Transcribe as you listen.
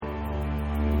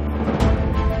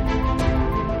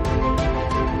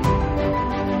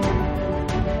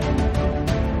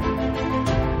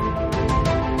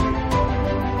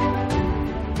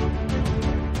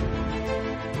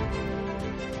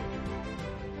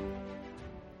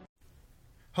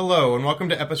Hello, and welcome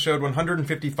to episode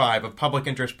 155 of Public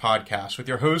Interest Podcast with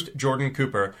your host, Jordan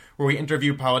Cooper, where we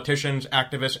interview politicians,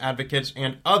 activists, advocates,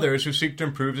 and others who seek to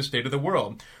improve the state of the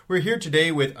world. We're here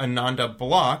today with Ananda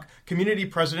Block, Community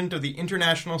President of the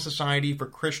International Society for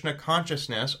Krishna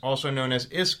Consciousness, also known as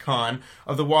ISKCON,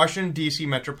 of the Washington, D.C.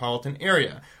 metropolitan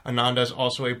area. Ananda is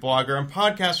also a blogger and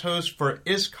podcast host for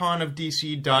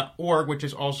iskonofdc.org, which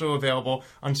is also available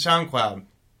on SoundCloud.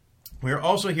 We are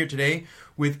also here today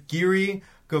with Giri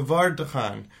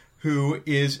Govardhan, who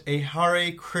is a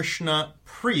Hare Krishna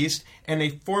priest and a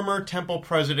former temple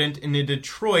president in the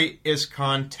Detroit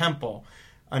ISKCON temple.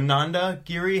 Ananda,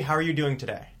 Giri, how are you doing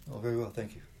today? Oh, very well,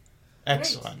 thank you.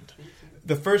 Excellent.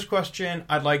 The first question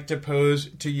I'd like to pose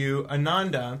to you,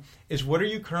 Ananda, is what are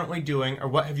you currently doing or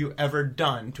what have you ever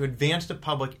done to advance the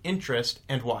public interest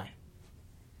and why?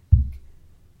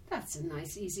 That's a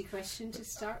nice, easy question to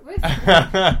start with.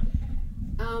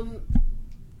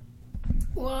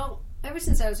 Well, ever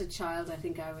since I was a child, I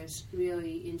think I was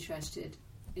really interested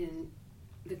in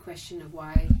the question of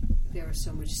why there was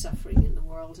so much suffering in the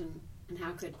world and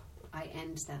how could I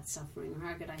end that suffering, or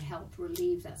how could I help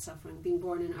relieve that suffering. Being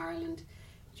born in Ireland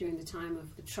during the time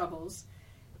of the Troubles,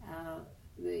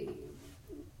 the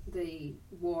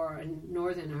war in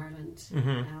Northern Ireland,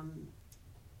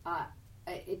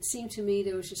 it seemed to me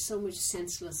there was just so much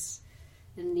senseless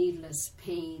and needless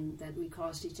pain that we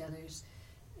caused each other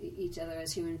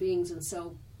as human beings, and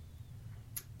so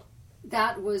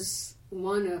that was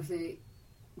one of the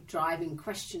driving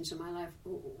questions in my life.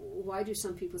 Why do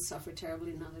some people suffer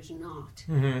terribly and others not?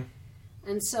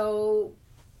 And so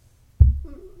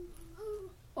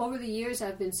over the years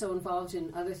I've been so involved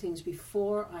in other things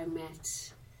before I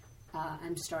met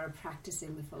and started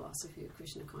practicing the philosophy of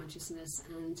Krishna consciousness.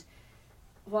 And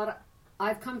what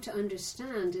I've come to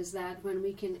understand is that when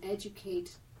we can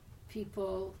educate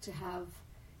people to have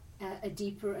a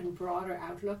deeper and broader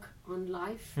outlook on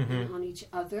life and on each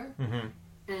other,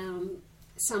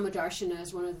 Samadarshana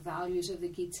is one of the values of the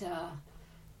Gita.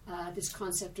 This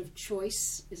concept of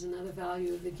choice is another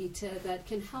value of the Gita that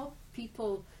can help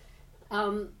people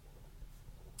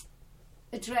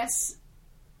address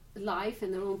life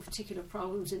and their own particular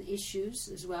problems and issues,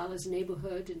 as well as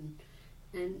neighborhood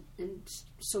and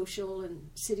social and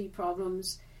city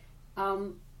problems.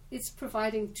 It's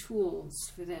providing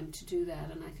tools for them to do that,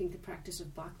 and I think the practice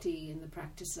of bhakti and the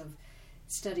practice of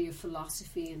study of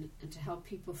philosophy and to help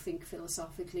people think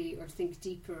philosophically or think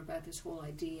deeper about this whole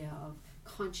idea of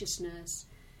consciousness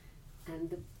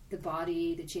and the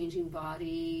body, the changing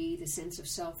body, the sense of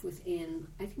self within.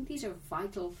 I think these are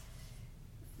vital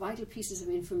pieces of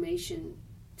information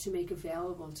to make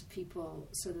available to people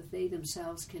so that they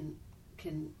themselves can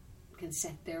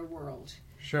set their world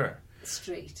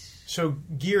straight. So,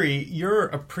 Giri, you're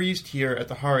a priest here at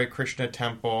the Hare Krishna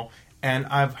temple, and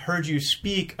I've heard you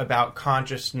speak about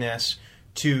consciousness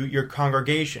to your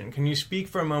congregation. Can you speak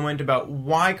for a moment about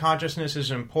why consciousness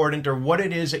is important, or what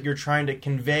it is that you're trying to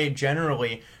convey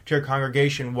generally to your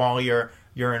congregation while you're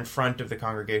in front of the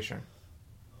congregation?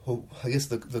 Well, I guess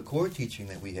the core teaching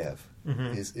that we have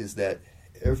is that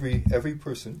every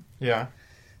person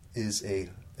is a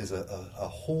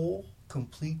whole,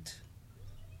 complete,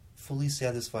 fully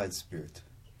satisfied spirit.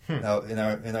 Now, in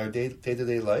our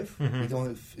day-to-day life, we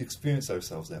don't experience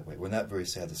ourselves that way. We're not very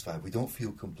satisfied. We don't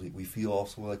feel complete. We feel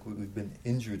also like we've been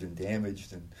injured and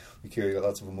damaged, and we carry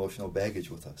lots of emotional baggage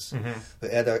with us.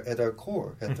 But at our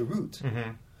core, at the root,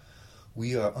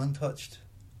 we are untouched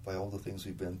by all the things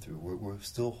we've been through. We're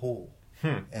still whole,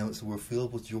 and so we're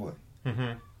filled with joy.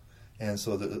 And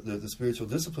so the spiritual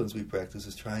disciplines we practice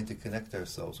is trying to connect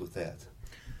ourselves with that.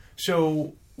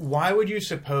 So why would you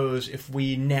suppose if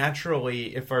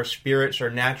our spirits are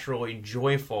naturally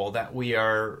joyful, that we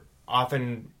are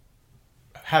often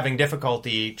having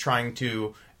difficulty trying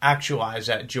to actualize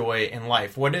that joy in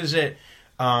life? What is it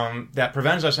that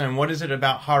prevents us, and what is it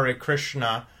about Hare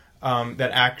Krishna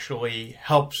that actually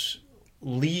helps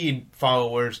lead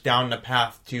followers down the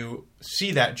path to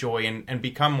see that joy and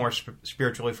become more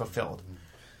spiritually fulfilled?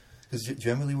 Because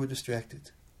generally we're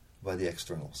distracted by the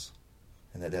externals.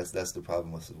 And that's the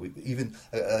problem with it.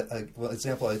 One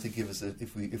example I like to give is that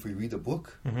if we read a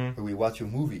book or we watch a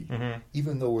movie,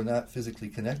 even though we're not physically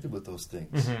connected with those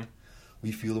things,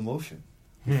 we feel emotion,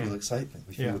 we feel excitement,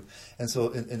 and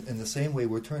so in the same way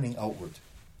we're turning outward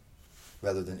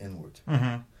rather than inward,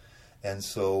 and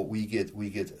so we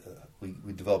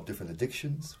develop different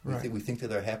addictions. We think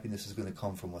that our happiness is going to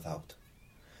come from without,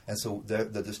 and so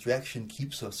the distraction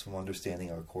keeps us from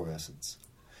understanding our core essence.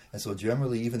 And so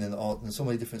generally, even in so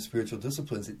many different spiritual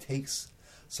disciplines, it takes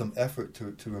some effort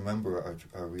to remember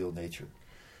our real nature.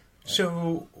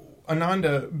 So,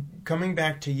 Ananda, coming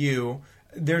back to you,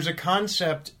 there's a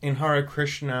concept in Hare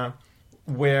Krishna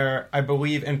where I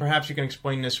believe, and perhaps you can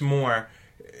explain this more,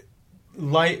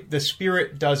 the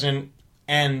spirit doesn't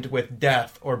end with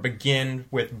death or begin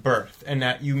with birth, and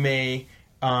that you may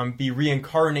be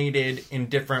reincarnated in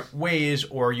different ways,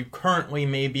 or you currently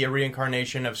may be a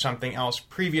reincarnation of something else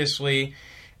previously.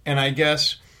 And I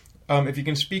guess if you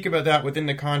can speak about that within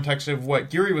the context of what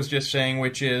Giri was just saying,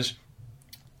 which is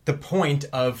the point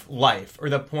of life or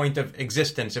the point of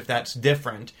existence, if that's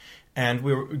different.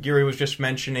 And Giri was just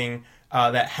mentioning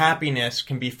that happiness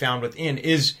can be found within.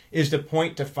 Is the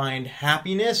point to find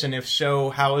happiness? And if so,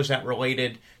 how is that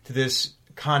related to this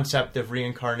concept of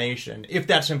reincarnation, if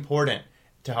that's important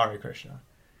to Hare Krishna?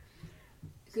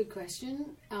 Good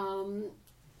question.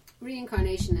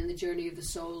 Reincarnation and the journey of the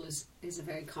soul is a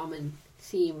very common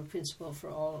theme or principle for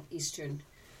all Eastern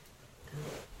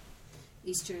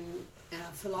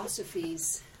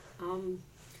philosophies.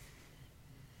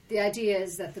 The idea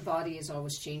is that the body is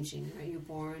always changing. Right? You're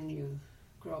born, you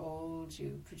grow old,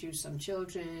 you produce some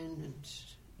children,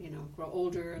 and grow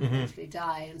older and eventually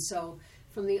die. And so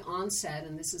from the onset,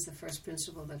 and this is the first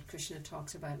principle that Krishna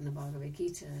talks about in the Bhagavad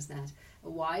Gita, is that a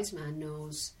wise man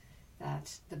knows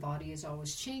that the body is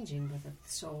always changing, but that the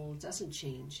soul doesn't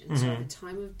change. And so at the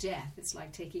time of death, it's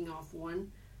like taking off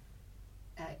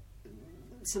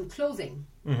some clothing,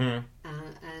 and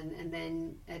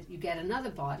then you get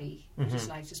another body, which is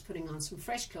like just putting on some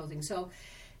fresh clothing. So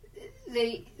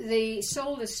the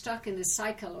soul is stuck in this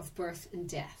cycle of birth and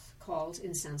death, called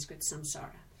in Sanskrit samsara.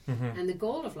 And the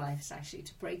goal of life is actually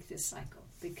to break this cycle,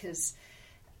 because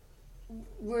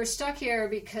we're stuck here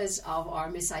because of our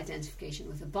misidentification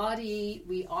with the body.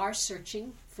 We are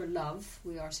searching for love.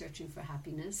 We are searching for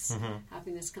happiness.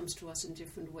 Happiness comes to us in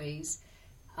different ways.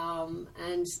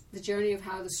 And the journey of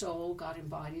how the soul got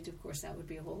embodied, of course, that would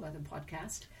be a whole other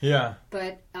podcast. Yeah.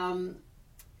 But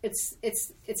it's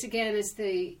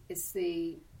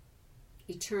the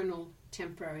eternal,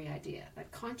 temporary idea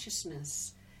that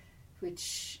consciousness,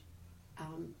 which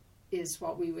is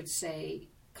what we would say,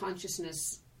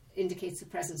 consciousness indicates the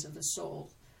presence of the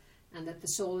soul, and that the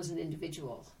soul is an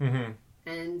individual.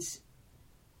 And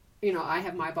I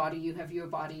have my body, you have your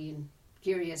body, and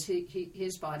Giri has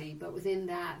his body, but within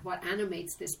that, what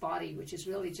animates this body, which is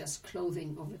really just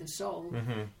clothing over the soul,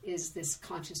 is this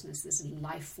consciousness, this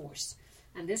life force.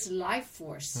 And this life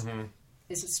force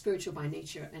is spiritual by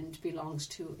nature and belongs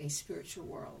to a spiritual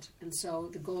world. And so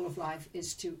the goal of life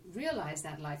is to realize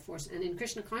that life force. And in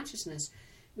Krishna consciousness,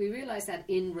 we realize that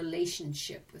in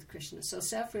relationship with Krishna. So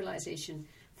self-realization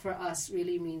for us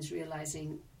really means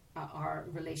realizing our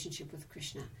relationship with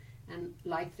Krishna. And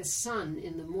like the sun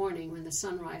in the morning, when the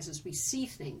sun rises, we see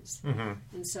things.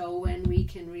 And so when we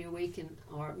can reawaken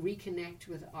or reconnect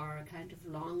with our kind of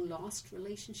long-lost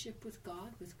relationship with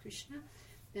God, with Krishna,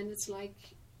 then it's like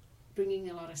bringing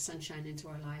a lot of sunshine into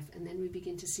our life. And then we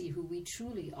begin to see who we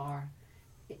truly are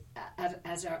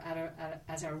as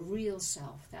our real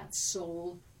self, that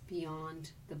soul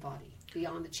beyond the body,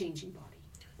 beyond the changing body.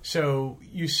 So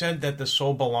you said that the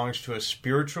soul belongs to a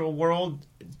spiritual world.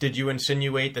 Did you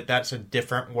insinuate that that's a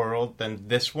different world than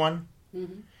this one? Yeah.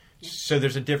 So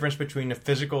there's a difference between the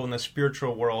physical and the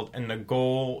spiritual world, and the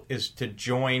goal is to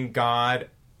join God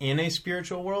in a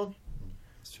spiritual world?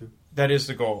 That's true. That is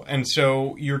the goal. And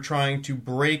so you're trying to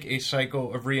break a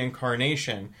cycle of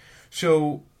reincarnation.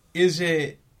 So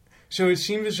it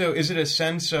seems as though, is it a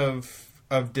sense of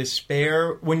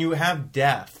despair? When you have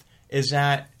death, is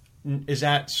that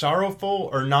sorrowful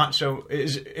or not? So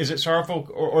is it sorrowful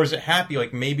or is it happy?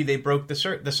 Like maybe they broke the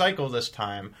cycle this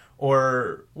time,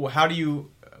 or how do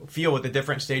you feel with the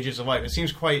different stages of life? It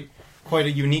seems quite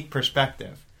a unique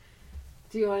perspective.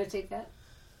 Do you want to take that?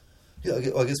 Yeah,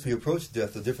 I guess we approach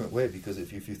death a different way, because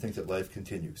if you think that life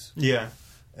continues. Yeah.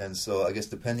 And so I guess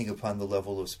depending upon the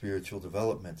level of spiritual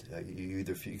development, you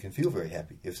can feel very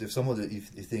happy. If someone that you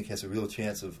think has a real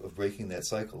chance of breaking that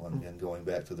cycle and going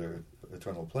back to their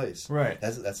eternal place, right?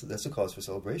 That's a cause for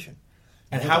celebration.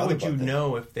 And how would you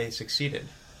know if they succeeded?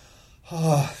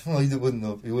 Well, you wouldn't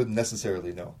know. You wouldn't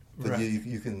necessarily know, but right.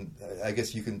 you can. I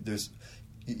guess you can. There's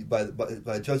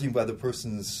by judging by the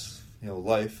person's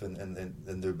life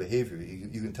and their behavior,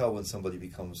 you can tell when somebody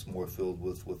becomes more filled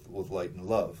with light and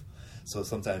love. So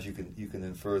sometimes you can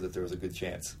infer that there was a good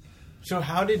chance. So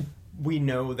how did we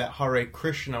know that Hare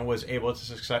Krishna was able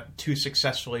to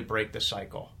successfully break the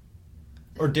cycle?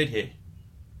 Or did he?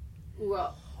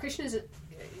 Well,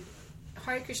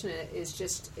 Hare Krishna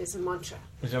is a mantra.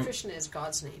 Krishna is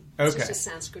God's name. Okay. It's just a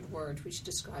Sanskrit word which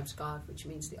describes God, which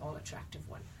means the all-attractive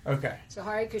one. Okay. So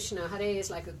Hare Krishna, Hare is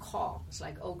like a call. It's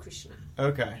like, oh Krishna.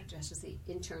 Okay. Just as the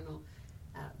internal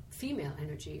female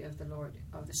energy of the Lord,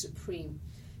 of the Supreme.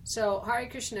 So Hare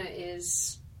Krishna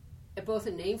is both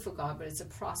a name for God, but it's a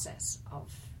process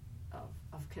of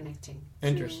connecting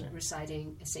through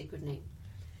reciting a sacred name.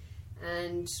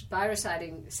 And by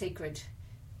reciting sacred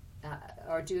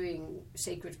or doing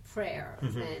sacred prayer,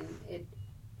 then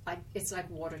it's like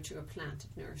water to a plant.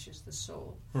 It nourishes the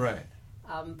soul. Right.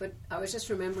 But I was just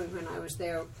remembering when I was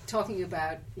there talking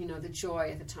about the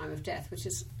joy at the time of death, which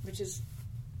is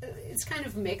it's kind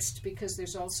of mixed, because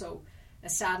there's also a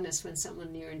sadness when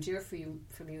someone near and dear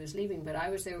from you is leaving. But I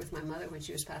was there with my mother when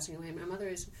she was passing away. My mother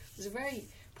was a very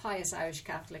pious Irish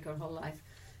Catholic her whole life,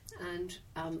 and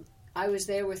I was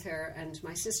there with her, and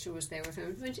my sister was there with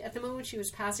her. At the moment she was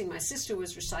passing, my sister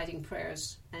was reciting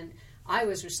prayers, and I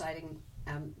was reciting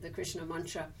the Krishna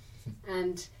mantra,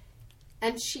 and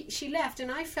she left,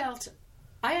 and I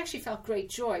actually felt great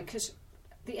joy, because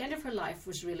the end of her life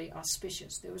was really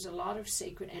auspicious. There was a lot of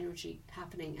sacred energy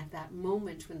happening at that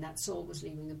moment when that soul was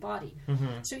leaving the body.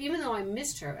 So even though I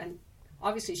missed her, and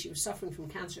obviously she was suffering from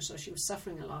cancer, so she was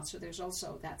suffering a lot, so there's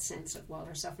also that sense of, well,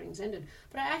 her suffering's ended.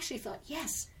 But I actually thought,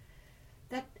 yes,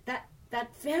 that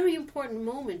very important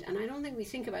moment, and I don't think we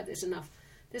think about this enough,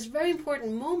 this very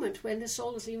important moment when the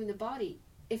soul is leaving the body,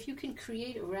 if you can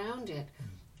create around it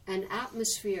an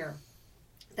atmosphere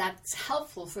that's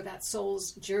helpful for that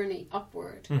soul's journey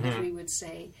upward, as we would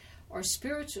say, or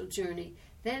spiritual journey,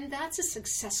 then that's a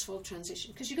successful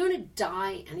transition. Because you're going to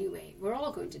die anyway. We're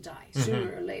all going to die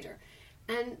sooner or later.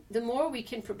 And the more we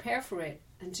can prepare for it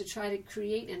and to try to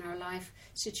create in our life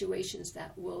situations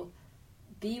that will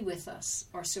be with us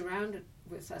or surrounded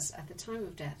with us at the time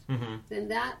of death, then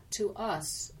that to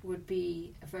us would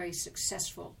be a very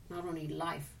successful, not only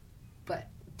life, but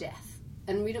death.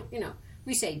 And we don't,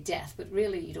 we say death, but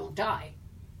really you don't die.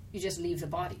 You just leave the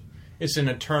body. It's an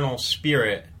eternal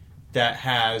spirit that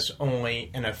has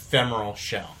only an ephemeral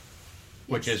shell,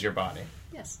 which is your body.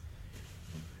 Yes.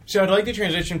 So I'd like to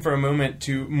transition for a moment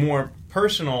to more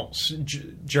personal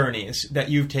journeys that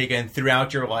you've taken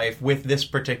throughout your life with this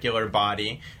particular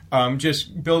body.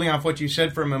 Just building off what you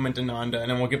said for a moment, Ananda, and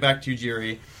then we'll get back to you,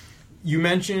 Jiri. You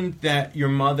mentioned that your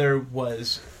mother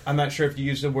was, I'm not sure if you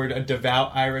used the word, a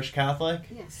devout Irish Catholic?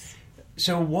 Yes.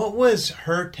 So what was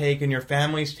her take and your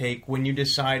family's take when you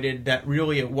decided that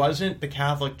really it wasn't the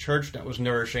Catholic Church that was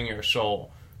nourishing your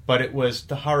soul, but it was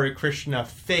the Hare Krishna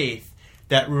faith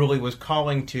that really was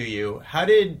calling to you? How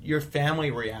did your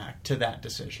family react to that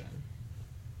decision?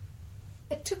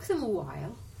 It took them a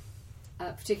while,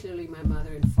 particularly my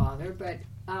mother and father, but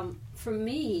for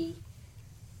me,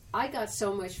 I got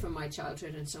so much from my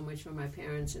childhood and so much from my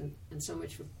parents and so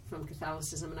much from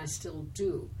Catholicism, and I still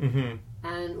do.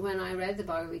 And when I read the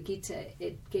Bhagavad Gita,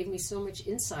 it gave me so much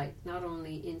insight, not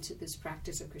only into this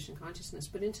practice of Krishna consciousness,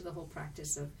 but into the whole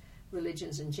practice of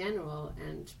religions in general,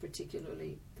 and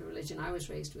particularly the religion I was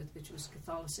raised with, which was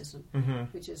Catholicism,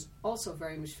 which is also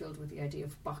very much filled with the idea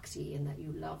of bhakti, and that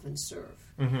you love and serve,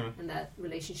 and that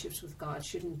relationships with God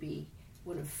shouldn't be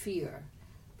one of fear,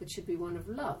 but should be one of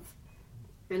love.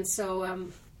 And so,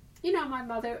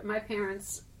 my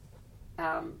parents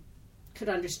could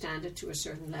understand it to a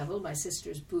certain level. My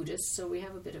sister's Buddhist, so we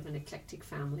have a bit of an eclectic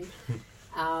family.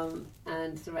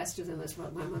 And the rest of them, as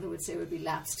what my mother would say, would be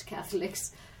lapsed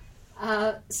Catholics.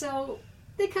 So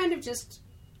they kind of just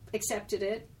accepted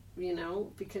it,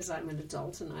 because I'm an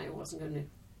adult and I wasn't going to,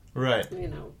 right.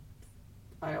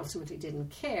 I ultimately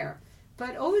didn't care.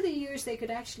 But over the years they could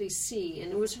actually see,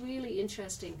 and it was really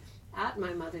interesting, at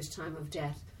my mother's time of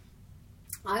death,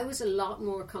 I was a lot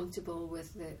more comfortable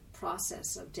with the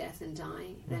process of death and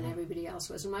dying than everybody else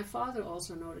was. And my father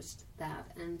also noticed that,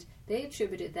 and they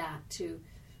attributed that to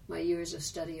my years of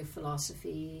study of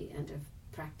philosophy and of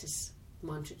practice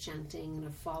mantra chanting and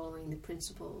of following the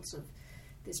principles of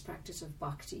this practice of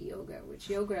bhakti yoga, which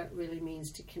yoga really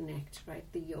means to connect, right?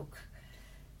 The yoke.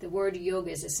 The word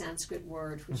yoga is a Sanskrit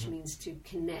word which means to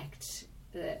connect.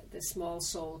 The small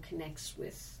soul connects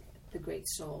with the great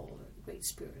soul, the great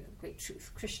spirit, the great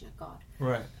truth, Krishna, God.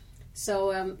 Right.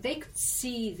 So they could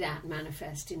see that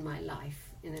manifest in my life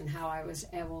and in how I was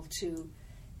able to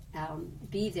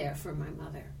be there for my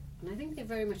mother. And I think they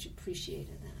very much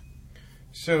appreciated that.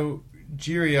 So,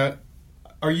 Jiri,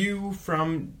 are you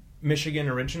from Michigan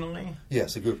originally?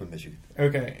 Yes, I grew up in Michigan.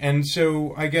 Okay, and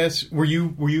so I guess were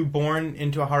you born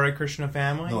into a Hare Krishna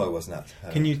family? No, I was not.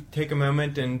 Can you take a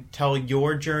moment and tell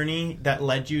your journey that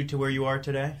led you to where you are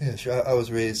today? Yeah, sure. I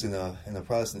was raised in a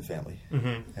Protestant family,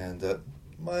 and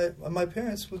my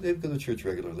parents, they would go to church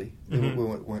regularly. They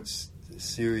weren't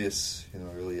serious,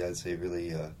 really, I'd say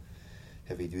really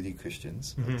heavy-duty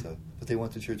Christians. But they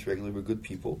went to church regularly, were good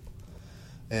people.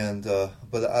 And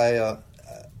but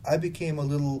I became a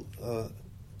little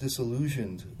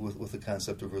disillusioned with the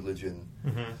concept of religion,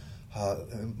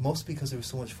 mostly because there was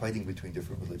so much fighting between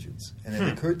different religions. And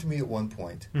it occurred to me at one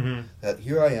point that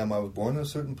here I am, I was born in a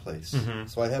certain place,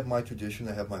 so I have my tradition,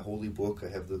 I have my holy book, I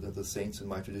have the saints in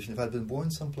my tradition. If I'd been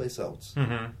born someplace else,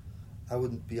 I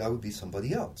would be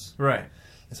somebody else. Right.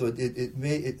 And so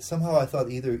it somehow I thought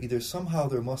either somehow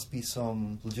there must be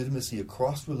some legitimacy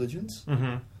across religions,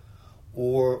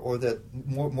 or that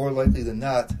more likely than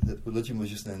not that religion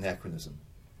was just an anachronism.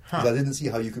 Because I didn't see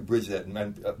how you could bridge that,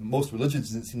 and most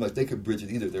religions didn't seem like they could bridge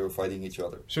it either. They were fighting each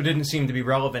other. So it didn't seem to be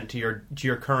relevant to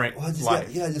your current life.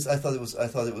 I thought it was. I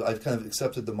kind of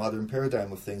accepted the modern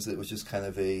paradigm of things, that it was just kind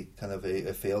of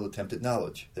a failed attempt at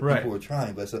knowledge that people were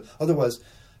trying. But I said, otherwise,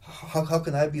 how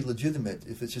can I be legitimate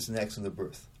if it's just an accident of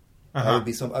birth? I would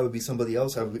be somebody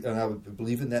else, and I would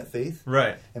believe in that faith.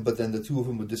 Right. But then the two of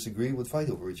them would disagree, would fight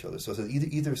over each other. So I said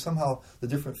either somehow the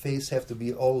different faiths have to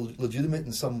be all legitimate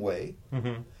in some way,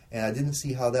 and I didn't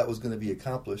see how that was going to be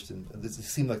accomplished. And it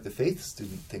seemed like the faiths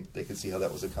didn't think they could see how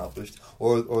that was accomplished.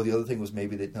 Or the other thing was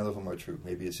maybe that none of them are true.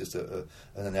 Maybe it's just an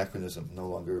anachronism, no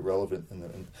longer relevant.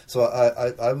 And so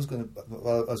I was going to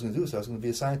what I was going to do is I was going to be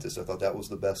a scientist. I thought that was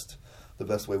the best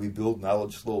way we build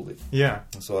knowledge slowly. Yeah.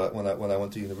 And so when I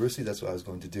went to university, that's what I was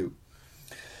going to do.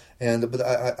 But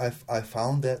I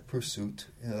found that pursuit.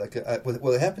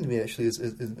 What happened to me actually is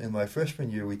in my freshman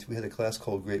year we had a class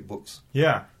called Great Books.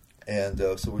 Yeah. And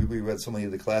so we read so many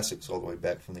of the classics all the way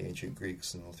back from the ancient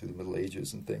Greeks and through the Middle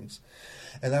Ages and things.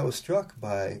 And I was struck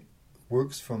by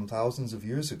works from thousands of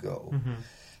years ago,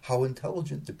 how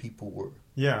intelligent the people were.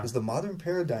 Yeah. Because the modern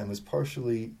paradigm is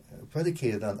partially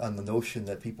predicated on the notion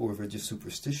that people were very just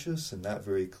superstitious and not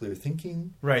very clear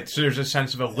thinking. Right. So there's a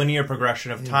sense of a linear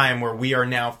progression of time where we are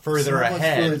now further ahead. So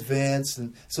much further advanced,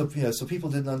 and so people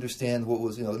didn't understand what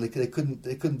was they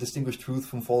couldn't distinguish truth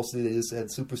from falsity. They just had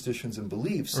superstitions and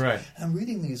beliefs. Right. And I'm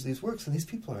reading these works, and these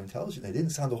people are intelligent. They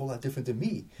didn't sound a whole lot different than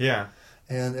me. Yeah.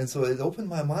 And so it opened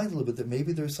my mind a little bit that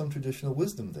maybe there's some traditional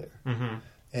wisdom there.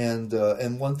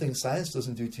 And one thing science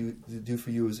doesn't do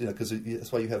for you is, because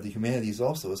that's why you have the humanities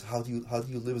also, is how do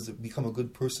you live become a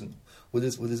good person? What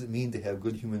does it mean to have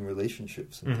good human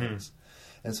relationships and things?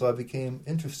 And so I became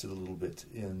interested a little bit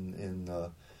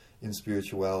in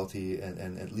spirituality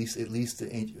and at least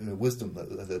the wisdom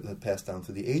that passed down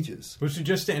through the ages. So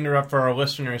just to interrupt for our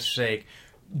listeners' sake,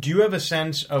 do you have a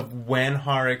sense of when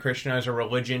Hare Krishna as a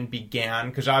religion began?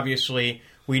 Because obviously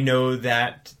we know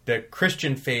that the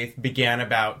Christian faith began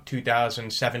about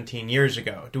 2017 years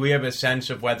ago. Do we have a sense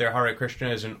of whether Hare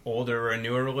Krishna is an older or a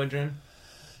newer religion?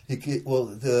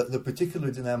 The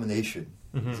particular denomination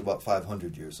is about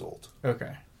 500 years old.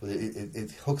 Okay. But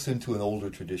it hooks into an older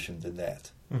tradition than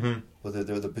that. But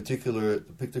the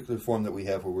particular form that we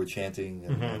have where we're chanting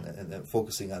and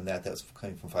focusing on that's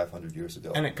coming from 500 years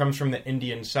ago. And it comes from the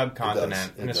Indian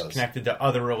subcontinent and is connected to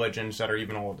other religions that are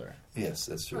even older. Yes,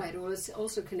 that's true. Right, well, it's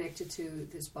also connected to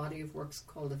this body of works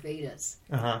called the Vedas,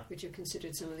 which are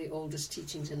considered some of the oldest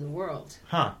teachings in the world.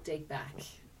 Date back,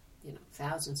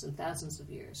 thousands and thousands of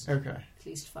years. Okay. At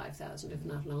least 5,000, if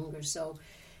not longer. So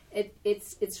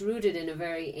it's rooted in a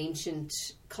very ancient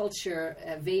culture,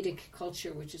 a Vedic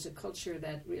culture, which is a culture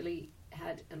that really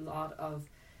had a lot of,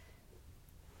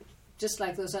 just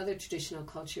like those other traditional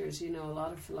cultures, a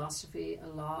lot of philosophy, a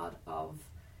lot of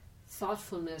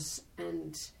thoughtfulness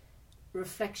and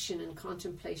reflection and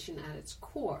contemplation at its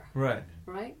core. Right.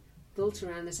 Right? Built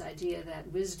around this idea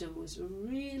that wisdom was a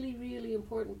really, really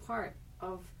important part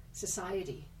of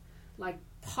society. Like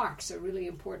parks are really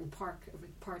important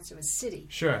parts of a city.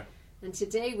 Sure. And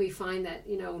today we find that,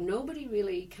 nobody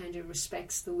really kind of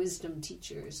respects the wisdom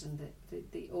teachers and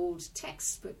the old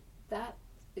texts, but that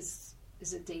is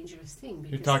a dangerous thing.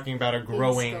 You're talking about a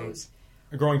growing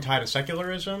tide of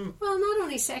secularism? Well, not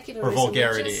only secularism. Or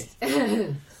vulgarity.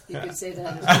 You could say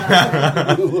that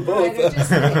as well. Right, or just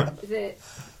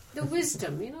the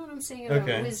wisdom, you know what I'm saying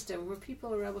about wisdom, where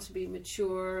people are able to be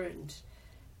mature and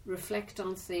reflect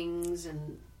on things,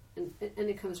 and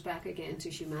it comes back again to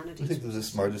humanity. I think we're the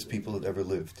smartest people that ever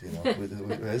lived,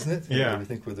 isn't it? Yeah. We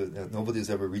think nobody has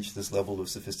ever reached this level of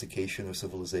sophistication or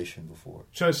civilization before.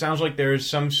 So it sounds like there's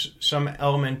some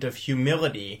element of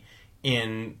humility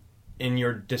in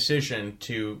your decision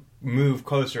to move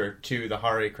closer to the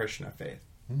Hare Krishna faith.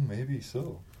 Maybe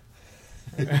so.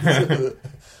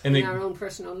 In our own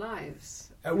personal lives.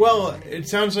 Well, it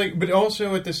sounds like, but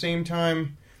also at the same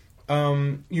time,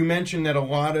 you mentioned that a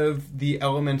lot of the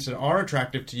elements that are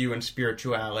attractive to you in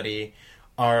spirituality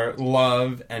are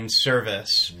love and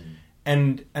service.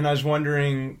 And I was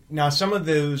wondering, now some of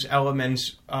those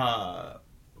elements,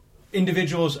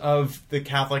 individuals of the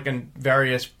Catholic and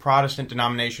various Protestant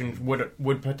denominations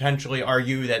would potentially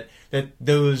argue that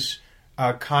those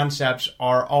concepts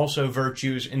are also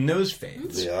virtues in those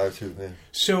faiths. They are too, yeah.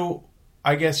 So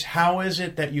I guess how is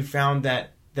it that you found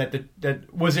that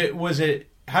was it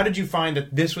how did you find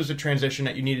that this was a transition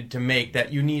that you needed to make,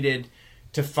 that you needed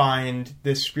to find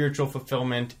this spiritual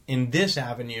fulfillment in this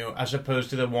avenue as opposed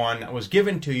to the one that was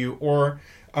given to you? Or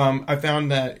I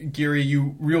found that, Giri,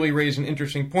 you really raised an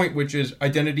interesting point, which is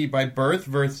identity by birth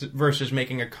versus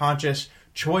making a conscious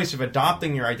choice of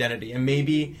adopting your identity. And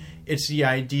maybe it's the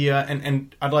idea,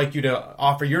 and I'd like you to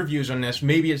offer your views on this,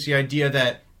 maybe it's the idea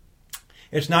that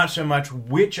it's not so much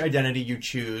which identity you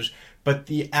choose, but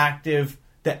the act of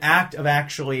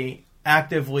actually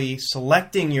actively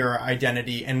selecting your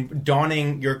identity and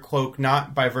donning your cloak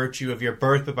not by virtue of your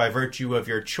birth but by virtue of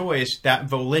your choice, that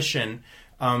volition,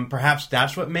 perhaps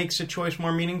that's what makes a choice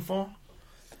more meaningful?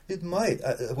 It might.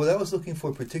 What I was looking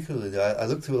for particularly, I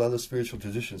looked through a lot of spiritual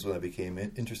traditions when I became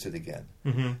interested again.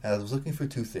 And I was looking for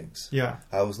two things. Yeah.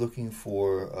 I was looking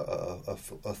for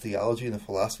a theology and a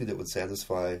philosophy that would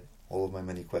satisfy all of my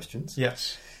many questions.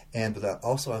 Yes. But I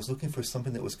was looking for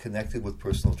something that was connected with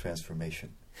personal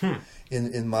transformation.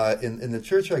 In the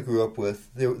church I grew up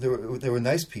with, there were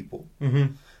nice people,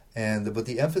 but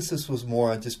the emphasis was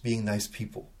more on just being nice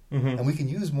people. And we can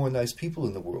use more nice people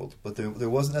in the world, but there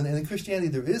wasn't. And in Christianity,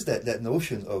 there is that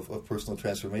notion of personal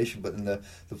transformation. But in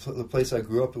the place I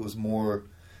grew up, it was more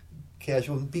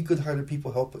casual. Be good-hearted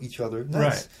people, help each other. Nice.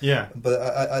 Right. Yeah. But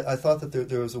I thought that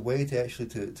there was a way to actually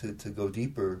to go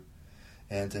deeper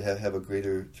and to have a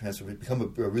greater transformation,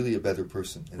 become really a better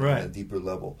person in a deeper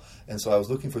level. And so I was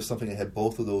looking for something that had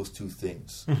both of those two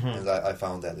things. And I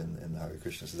found that in Hare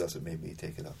Krishna, so that's what made me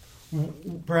take it up.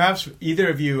 Perhaps either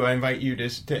of you, I invite you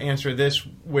to answer this,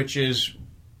 which is,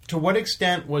 to what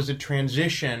extent was the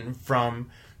transition from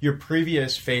your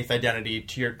previous faith identity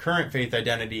to your current faith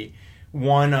identity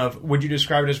would you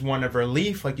describe it as one of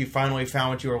relief, like you finally found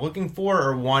what you were looking for,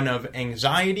 or one of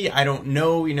anxiety? I don't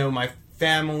know, my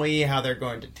family, how they're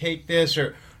going to take this,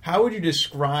 or how would you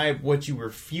describe what you were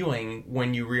feeling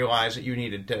when you realized that you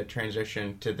needed to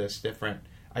transition to this different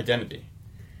identity?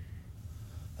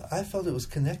 I felt it was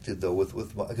connected, though, with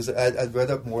because I'd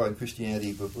read up more on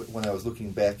Christianity, but when I was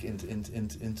looking back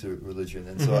into religion,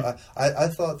 and so I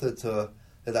thought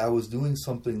that I was doing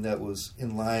something that was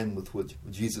in line with what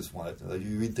Jesus wanted.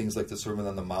 You read things like the Sermon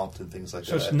on the Mount and things like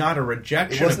that. So it's not a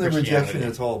rejection. It wasn't a rejection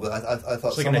at all, but I thought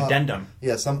it's like an addendum.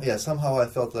 Somehow I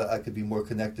felt that I could be more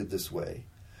connected this way.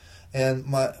 And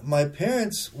my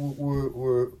parents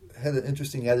had an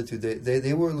interesting attitude.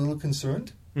 They were a little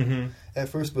concerned at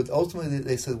first, but ultimately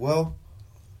they said, well,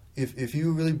 if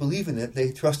you really believe in it,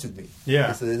 they trusted me.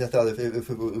 Yeah. So they thought if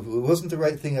it wasn't the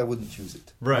right thing, I wouldn't choose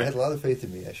it. Right. They had a lot of faith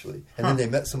in me, actually. And then they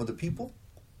met some of the people,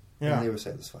 and they were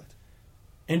satisfied.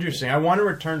 Interesting. I want to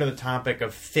return to the topic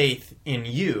of faith in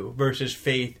you versus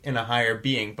faith in a higher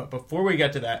being. But before we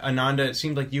get to that, Ananda, it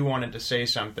seemed like you wanted to say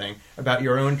something about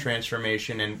your own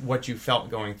transformation and what you felt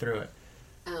going through it.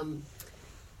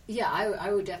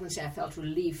 I would definitely say I felt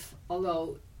relief,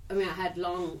 although I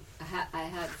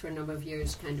had for a number of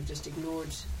years kind of just ignored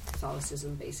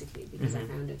Catholicism, basically, because I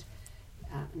found it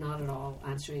not at all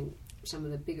answering some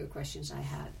of the bigger questions I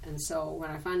had. And so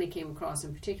when I finally came across,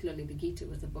 and particularly the Gita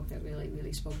was the book that really,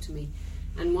 really spoke to me.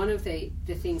 And one of the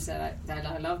things that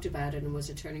I loved about it and was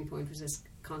a turning point was this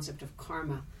concept of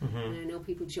karma. And I know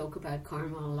people joke about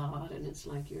karma a lot, and it's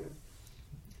like your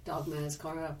dogma is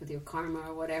caught up with your karma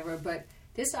or whatever. But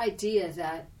this idea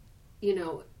that,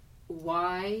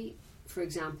 why, for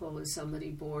example, is somebody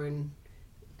born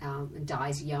and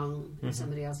dies young and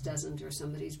somebody else doesn't, or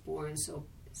somebody's born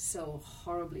so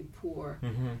horribly poor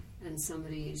and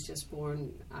somebody is just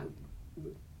born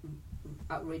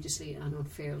outrageously and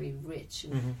unfairly rich.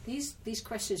 And these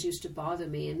questions used to bother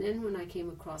me. And then when I came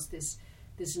across this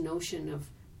notion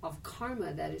of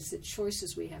karma, that is the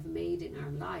choices we have made in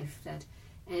our life that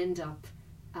end up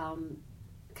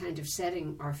kind of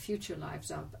setting our future lives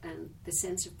up, and the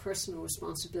sense of personal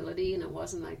responsibility. And it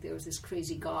wasn't like there was this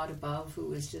crazy God above who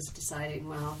was just deciding,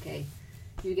 well, okay,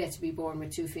 you get to be born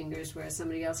with 2 fingers, whereas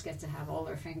somebody else gets to have all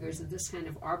their fingers, and this kind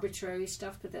of arbitrary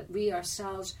stuff, but that we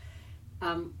ourselves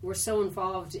were so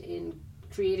involved in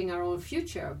creating our own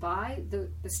future by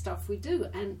the stuff we do,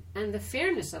 and the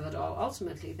fairness of it all,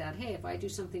 ultimately, that, hey, if I do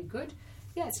something good,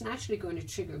 it's naturally going to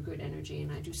trigger good energy,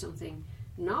 and I do something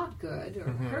not good or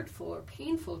hurtful or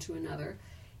painful to another,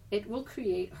 it will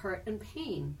create hurt and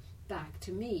pain back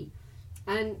to me.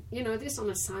 And, this on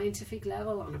a scientific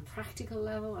level, on a practical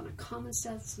level, on a common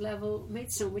sense level,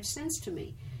 made so much sense to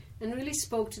me. And really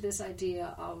spoke to this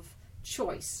idea of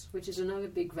choice, which is another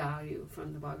big value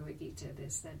from the Bhagavad Gita,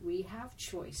 this, that we have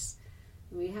choice.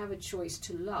 We have a choice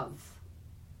to love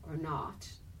or not.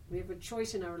 We have a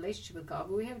choice in our relationship with God,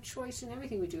 but we have a choice in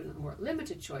everything we do in the world.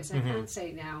 Limited choice. I can't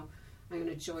say now, I'm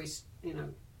going to choose,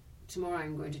 tomorrow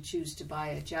I'm going to choose to buy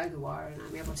a Jaguar, and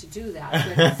I'm able to do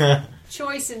that. But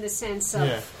choice in the sense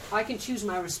of I can choose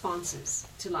my responses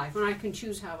to life, and I can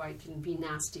choose how I can be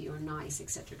nasty or nice,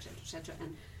 etc., etc., etc.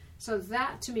 And so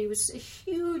that to me was a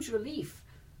huge relief.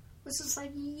 It was just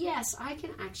like, yes, I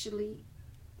can actually.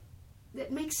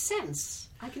 That makes sense.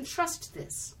 I can trust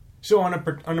this. So on a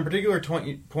particular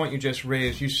point you just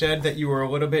raised, you said that you were a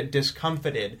little bit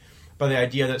discomfited by the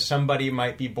idea that somebody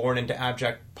might be born into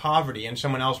abject poverty and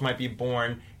someone else might be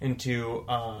born into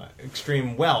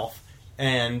extreme wealth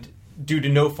and due to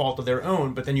no fault of their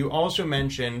own. But then you also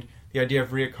mentioned the idea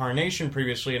of reincarnation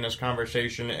previously in this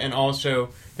conversation, and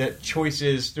also that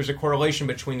there's a correlation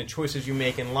between the choices you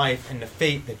make in life and the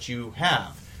fate that you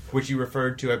have, which you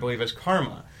referred to, I believe, as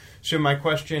karma. So my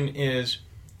question is,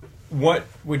 what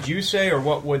would you say, or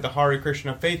what would the Hare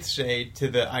Krishna faith say to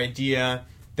the idea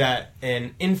that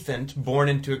an infant born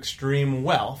into extreme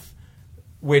wealth,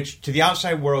 which to the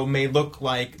outside world may look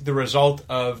like the result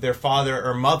of their father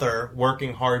or mother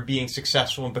working hard, being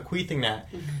successful, and bequeathing that,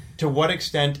 to what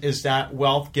extent is that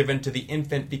wealth given to the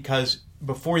infant because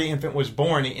before the infant was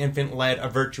born, the infant led a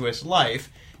virtuous life?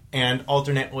 And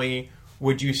alternately,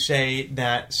 would you say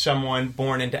that someone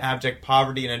born into abject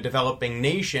poverty in a developing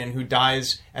nation who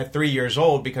dies at 3 years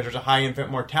old because there's a high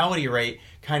infant mortality rate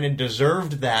kind of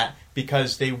deserved that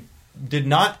because they did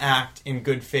not act in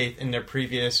good faith in their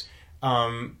previous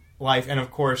life? And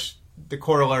of course, the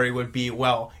corollary would be,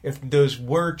 well, if those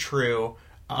were true,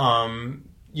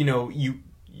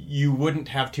 you wouldn't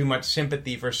have too much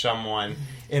sympathy for someone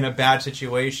in a bad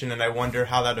situation, and I wonder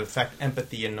how that would affect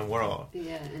empathy in the world.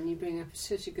 Yeah, and you bring up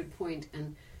such a good point,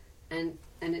 and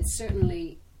it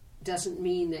certainly doesn't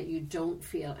mean that you don't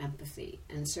feel empathy,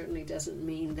 and certainly doesn't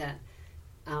mean that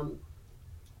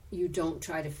you don't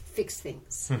try to fix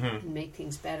things and make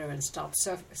things better and stop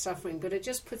suffering. But it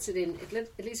just puts it in,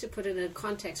 at least it put it in a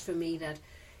context for me that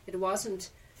it wasn't,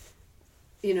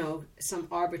 some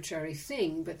arbitrary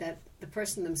thing, but that the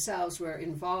person themselves were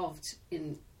involved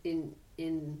in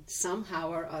somehow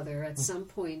or other at some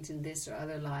point in this or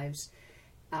other lives,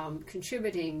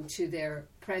 contributing to their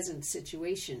present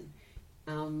situation,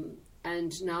 and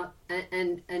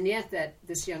yet that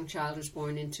this young child is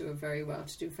born into a very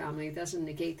well-to-do family doesn't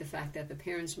negate the fact that the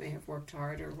parents may have worked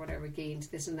hard or whatever, gained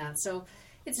this and that. So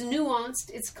it's nuanced,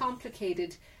 it's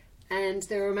complicated, and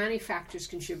there are many factors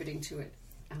contributing to it.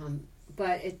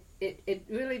 But it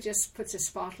really just puts a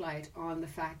spotlight on the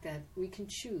fact that we can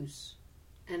choose,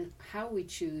 and how we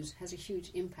choose has a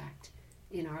huge impact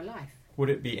in our life. Would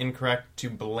it be incorrect to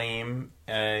blame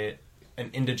an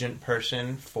indigent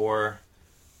person for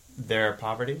their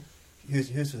poverty?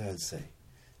 Here's what I would say.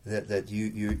 That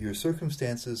your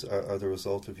circumstances are the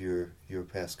result of your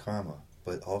past karma,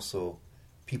 but also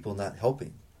people not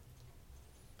helping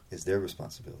is their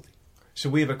responsibility. So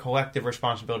we have a collective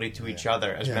responsibility to each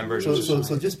other as members of society.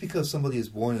 So just because somebody is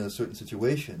born in a certain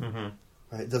situation,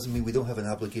 right, doesn't mean we don't have an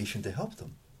obligation to help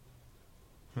them.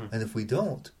 And if we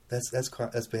don't,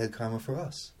 that's bad karma for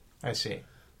us. I see.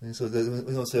 And so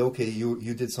we don't say, okay,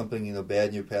 you did something bad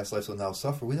in your past life, so now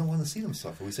suffer. We don't want to see them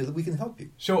suffer. We say that we can help you.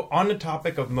 So on the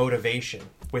topic of motivation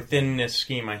within this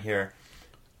schema here,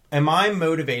 am I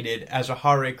motivated as a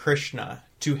Hare Krishna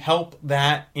to help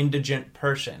that indigent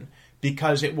person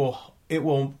because it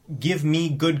will give me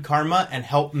good karma and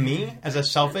help me as a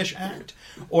selfish act?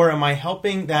 Or am I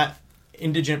helping that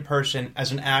indigent person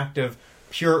as an act of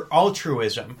pure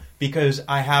altruism because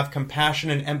I have compassion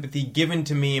and empathy given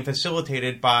to me and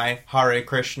facilitated by Hare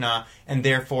Krishna, and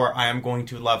therefore I am going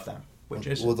to love them? Which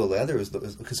is the latter is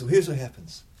because here's what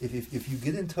happens: if you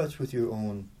get in touch with your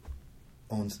own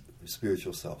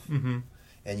spiritual self,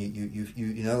 and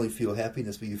you not only feel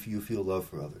happiness, but you feel love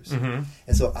for others. And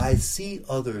so I see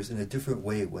others in a different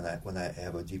way when I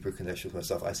have a deeper connection with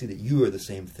myself. I see that you are the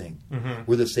same thing.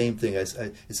 We're the same thing. It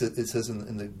says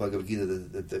in the Bhagavad Gita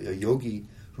that a yogi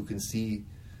who can see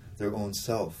their own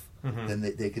self, then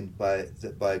they can,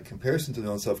 by comparison to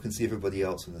their own self, can see everybody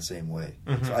else in the same way.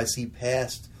 So I see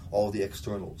past all the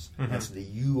externals. And so that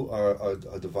you are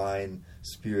a divine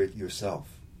spirit yourself.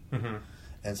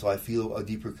 And so I feel a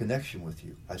deeper connection with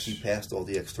you. I see past all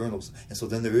the externals. And so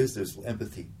then there's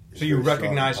empathy. So you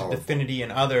recognize a affinity in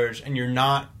others, and you're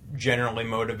not generally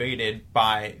motivated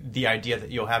by the idea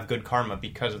that you'll have good karma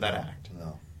because of that act.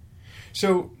 No.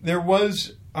 So there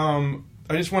was, I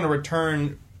just want to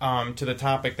return to the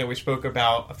topic that we spoke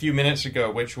about a few minutes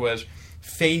ago, which was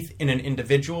faith in an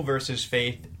individual versus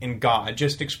faith in God.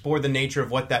 Just explore the nature of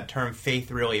what that term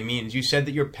faith really means. You said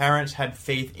that your parents had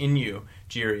faith in you,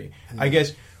 Jiri. I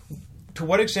guess, to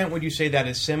what extent would you say that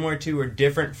is similar to or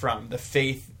different from the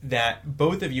faith that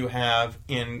both of you have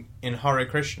in Hare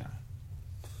Krishna?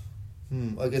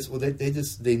 I guess, well,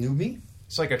 they knew me.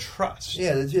 It's like a trust.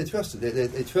 Yeah, they trusted.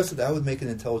 They trusted I would make an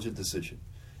intelligent decision.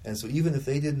 And so even if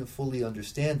they didn't fully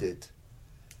understand it,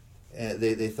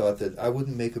 they thought that I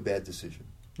wouldn't make a bad decision.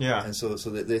 Yeah. And so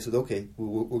they said, okay,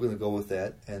 we're going to go with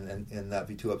that and not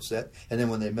be too upset. And then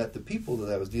when they met the people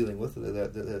that I was dealing with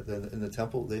in the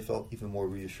temple, they felt even more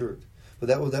reassured. But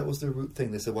that was their root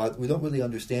thing. They said, well, we don't really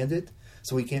understand it,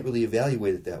 so we can't really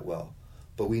evaluate it that well.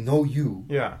 But we know you.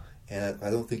 Yeah. And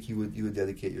I don't think you would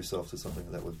dedicate yourself to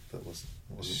something that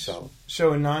wasn't solid.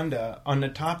 So Ananda, on the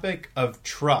topic of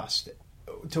trust,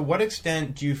 to what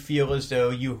extent do you feel as though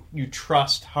you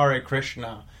trust Hare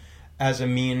Krishna as a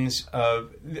means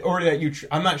of, or that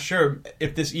I'm not sure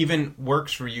if this even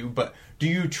works for you, but do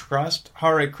you trust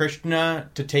Hare Krishna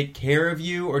to take care of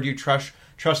you, or do you trust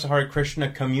the Hare Krishna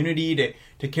community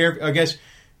to care of, I guess,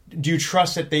 do you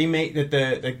trust that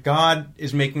that God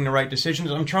is making the right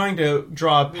decisions? I'm trying to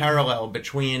draw a parallel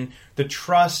between the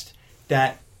trust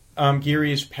that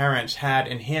Giri's parents had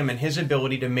in him and his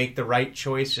ability to make the right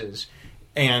choices,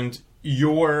 and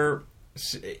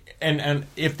and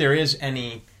if there is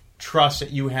any trust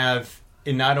that you have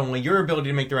in not only your ability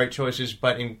to make the right choices,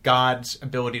 but in God's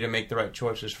ability to make the right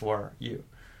choices for you.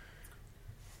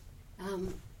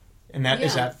 And that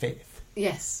is that faith.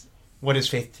 Yes. What is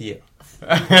faith to you?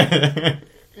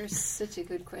 There's such a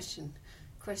good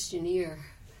questionnaire.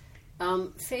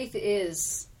 Faith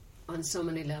is on so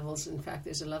many levels. In fact,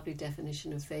 there's a lovely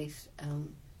definition of faith.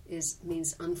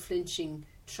 Means unflinching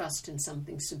trust in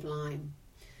something sublime.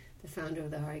 The founder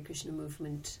of the Hare Krishna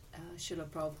movement, Srila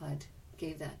Prabhupada,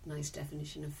 gave that nice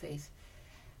definition of faith.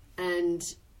 And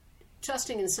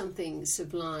trusting in something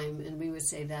sublime, and we would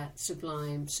say that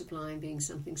sublime being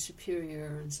something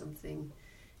superior and something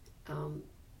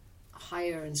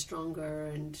higher and stronger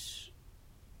and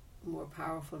more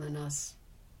powerful than us,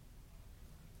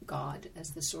 God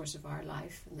as the source of our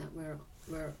life, and that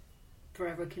we're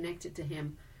forever connected to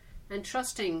Him. And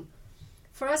trusting,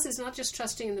 for us, is not just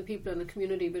trusting in the people in the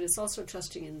community, but it's also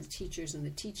trusting in the teachers and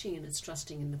the teaching, and it's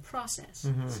trusting in the process.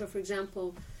 Mm-hmm. So, for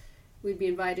example, we'd be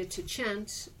invited to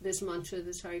chant this mantra,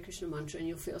 this Hare Krishna mantra, and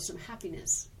you'll feel some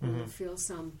happiness. Mm-hmm. You'll feel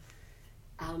some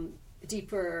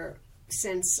deeper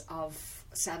sense of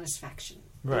satisfaction.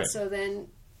 Right. And so then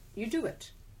you do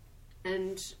it,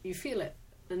 and you feel it.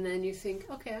 And then you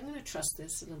think, okay, I'm going to trust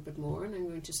this a little bit more, and I'm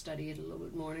going to study it a little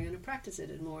bit more, and I'm going to practice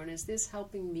it more. And is this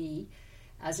helping me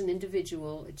as an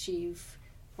individual achieve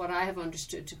what I have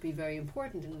understood to be very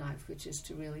important in life, which is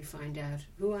to really find out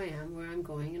who I am, where I'm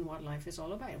going, and what life is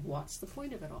all about? What's the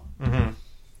point of it all? Mm-hmm.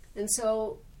 And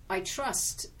so I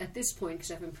trust at this point,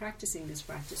 because I've been practicing this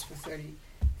practice for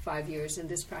 35 years, and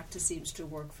this practice seems to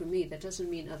work for me. That doesn't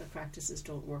mean other practices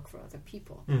don't work for other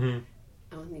people. Mm-hmm.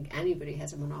 I don't think anybody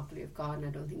has a monopoly of God, and I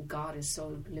don't think God is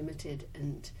so limited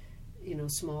and,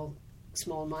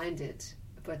 small-minded.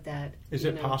 But that is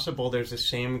it possible there's the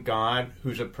same God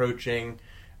who's approaching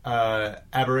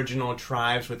Aboriginal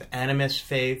tribes with animist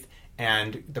faith,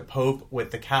 and the Pope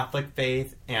with the Catholic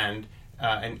faith, and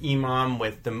an Imam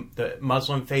with the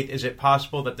Muslim faith? Is it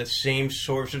possible that the same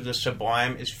source of the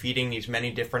sublime is feeding these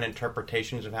many different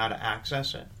interpretations of how to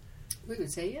access it? We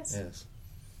would say yes. Yes.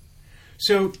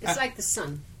 So it's like the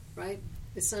sun, right?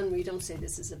 The sun, we don't say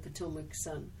this is a Potomac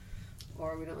sun,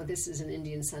 or we don't. This is an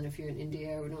Indian sun if you're in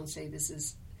India. Or we don't say this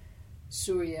is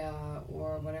Surya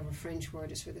or whatever French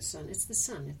word is for the sun. It's the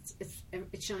sun.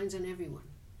 It shines on everyone.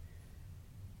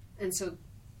 And so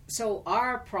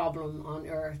our problem on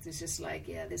earth is just like,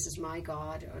 yeah, this is my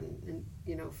God, and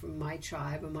from my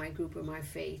tribe or my group or my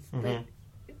faith. Mm-hmm.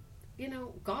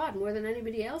 But God more than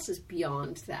anybody else is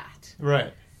beyond that.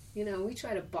 Right. We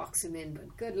try to box him in,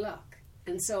 but good luck.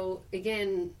 And so,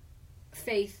 again,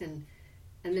 faith and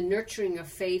the nurturing of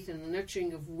faith and the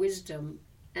nurturing of wisdom,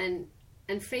 and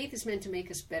faith is meant to make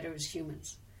us better as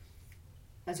humans,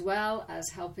 as well as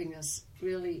helping us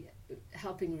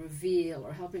reveal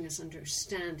or helping us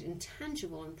understand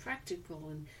intangible and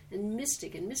practical and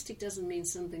mystic. And mystic doesn't mean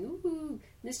something, ooh,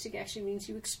 mystic actually means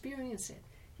you experience it.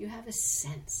 You have a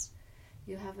sense.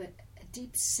 You have a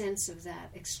deep sense of that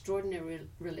extraordinary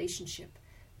relationship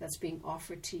that's being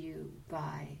offered to you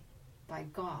by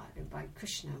God, or by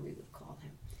Krishna, we would call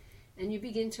him. and you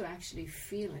begin to actually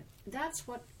feel it. That's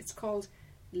what it's called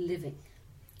living.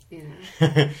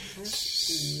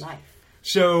 That's life.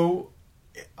 So,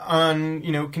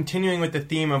 continuing with the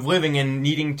theme of living and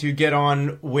needing to get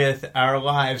on with our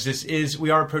lives, we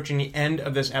are approaching the end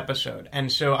of this episode.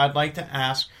 And so I'd like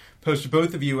to pose to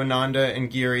both of you, Ananda and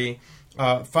Giri,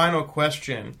 final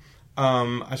question.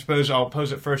 I suppose I'll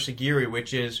pose it first to Giri,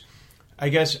 which is, I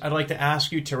guess I'd like to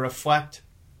ask you to reflect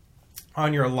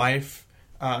on your life,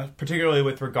 particularly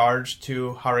with regards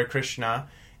to Hare Krishna,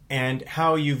 and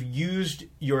how you've used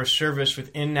your service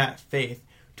within that faith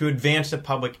to advance the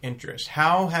public interest.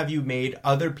 How have you made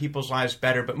other people's lives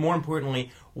better? But more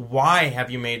importantly, why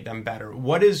have you made them better?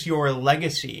 What is your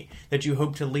legacy that you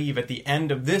hope to leave at the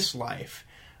end of this life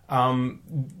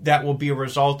that will be a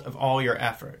result of all your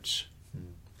efforts?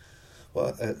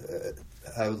 Well,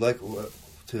 I would like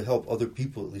to help other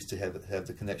people at least to have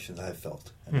the connection that I've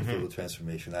felt and to feel the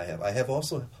transformation I have. I have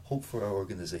also hope for our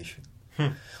organization.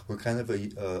 We're kind of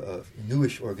a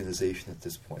newish organization at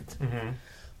this point.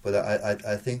 But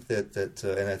I think that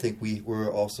and I think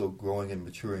we're also growing and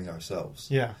maturing ourselves.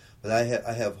 Yeah. But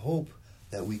I have hope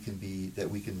that we can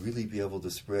really be able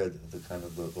to spread the kind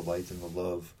of the light and the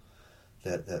love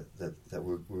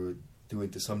that we're doing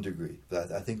to some degree.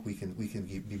 But I think we can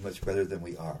be much better than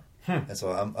we are. And so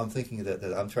I'm thinking that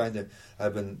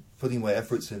I've been putting my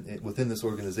efforts within this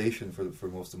organization for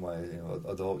most of my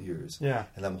adult years. Yeah.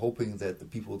 And I'm hoping that the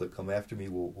people that come after me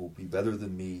will be better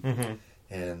than me.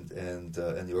 And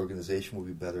the organization will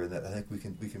be better, and that I think we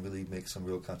can really make some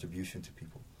real contribution to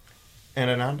people.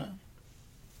 And Ananda?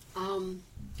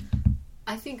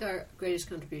 I think our greatest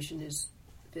contribution is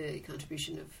the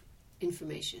contribution of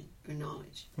information or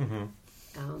knowledge.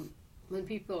 When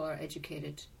people are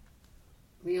educated,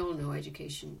 we all know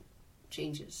education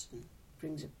changes and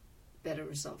brings a better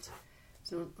result.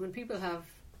 So when people have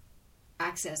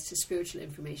access to spiritual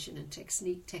information and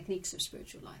techniques of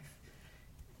spiritual life,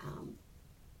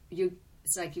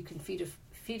 it's like you can feed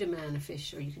a man a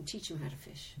fish, or you can teach him how to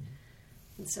fish.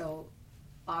 And so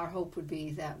our hope would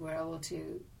be that we're able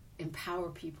to empower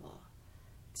people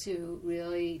to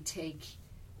really take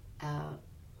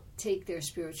their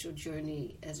spiritual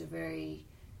journey as a very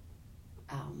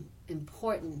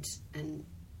important and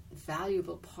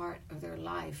valuable part of their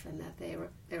life, and that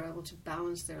they're able to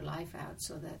balance their life out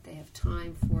so that they have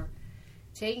time for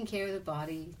taking care of the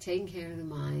body, taking care of the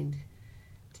mind,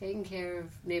 taking care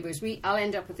of neighbors. I'll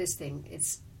end up with this thing.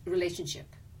 It's relationship.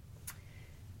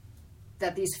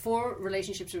 That these 4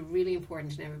 relationships are really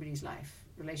important in everybody's life.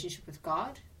 Relationship with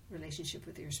God, relationship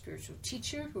with your spiritual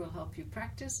teacher who will help you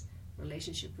practice,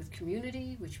 relationship with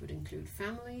community, which would include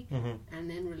family, and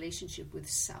then relationship with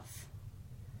self.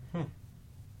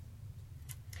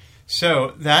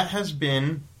 So that has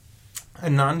been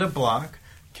Ananda Block,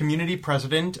 Community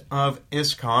President of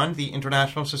ISKCON, the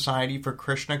International Society for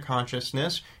Krishna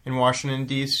Consciousness in Washington,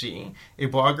 D.C., a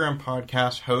blogger and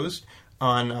podcast host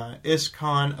on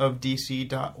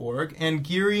ISKCONofDC.org, and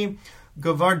Giri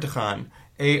Govardhan,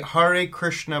 a Hare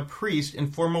Krishna priest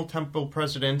and former temple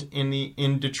president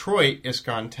in Detroit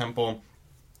ISKCON Temple.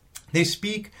 They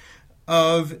speak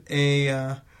of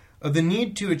the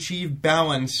need to achieve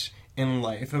balance in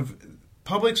life, of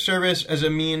public service as a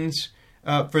means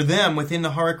for them within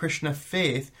the Hare Krishna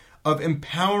faith of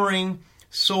empowering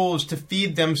souls to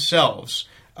feed themselves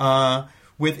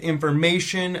with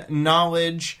information,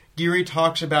 knowledge. Giri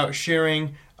talks about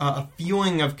sharing a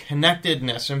feeling of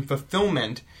connectedness and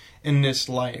fulfillment in this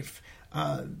life.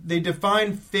 They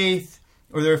define faith,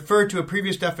 or they refer to a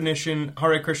previous definition,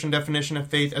 Hare Krishna definition of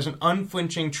faith, as an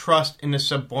unflinching trust in the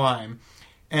sublime,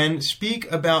 and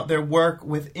speak about their work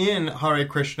within Hare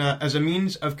Krishna as a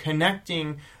means of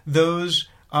connecting those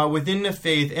within the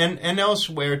faith and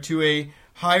elsewhere to a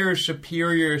higher,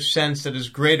 superior sense that is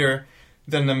greater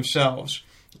than themselves.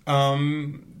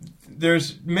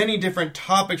 There's many different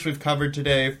topics we've covered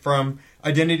today, from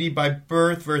identity by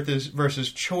birth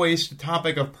versus choice, the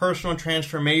topic of personal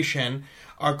transformation,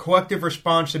 our collective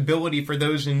responsibility for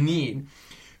those in need.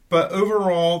 But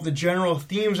overall, the general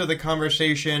themes of the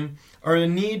conversation are the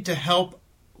need to help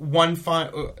one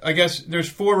find. I guess there's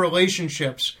 4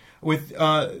 relationships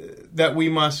that we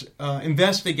must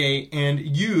investigate and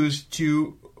use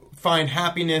to find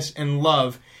happiness and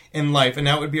love in life, and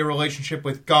that would be a relationship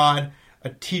with God, a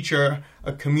teacher,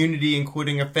 a community,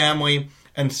 including a family,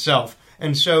 and self.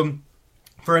 And so,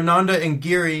 for Ananda and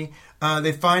Giri,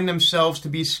 they find themselves to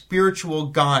be spiritual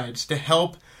guides to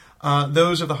help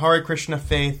those of the Hare Krishna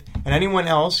faith and anyone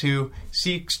else who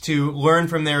seeks to learn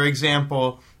from their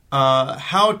example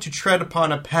how to tread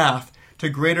upon a path to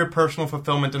greater personal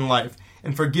fulfillment in life.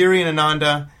 And for Giri and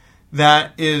Ananda,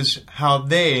 that is how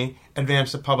they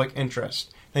advance the public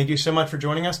interest. Thank you so much for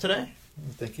joining us today.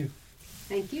 Thank you.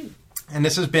 Thank you. And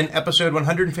this has been episode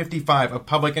 155 of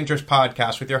Public Interest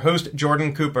Podcast with your host,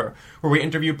 Jordan Cooper, where we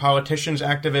interview politicians,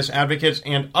 activists, advocates,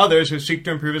 and others who seek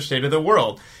to improve the state of the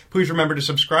world. Please remember to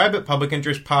subscribe at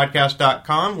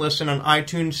publicinterestpodcast.com, listen on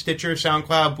iTunes, Stitcher,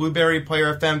 SoundCloud, Blueberry,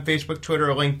 Player FM, Facebook, Twitter,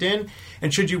 or LinkedIn.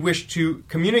 And should you wish to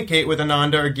communicate with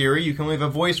Ananda or Giri, you can leave a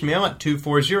voicemail at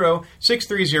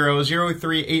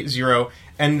 240-630-0380,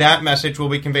 and that message will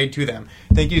be conveyed to them.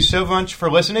 Thank you so much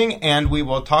for listening, and we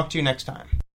will talk to you next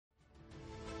time.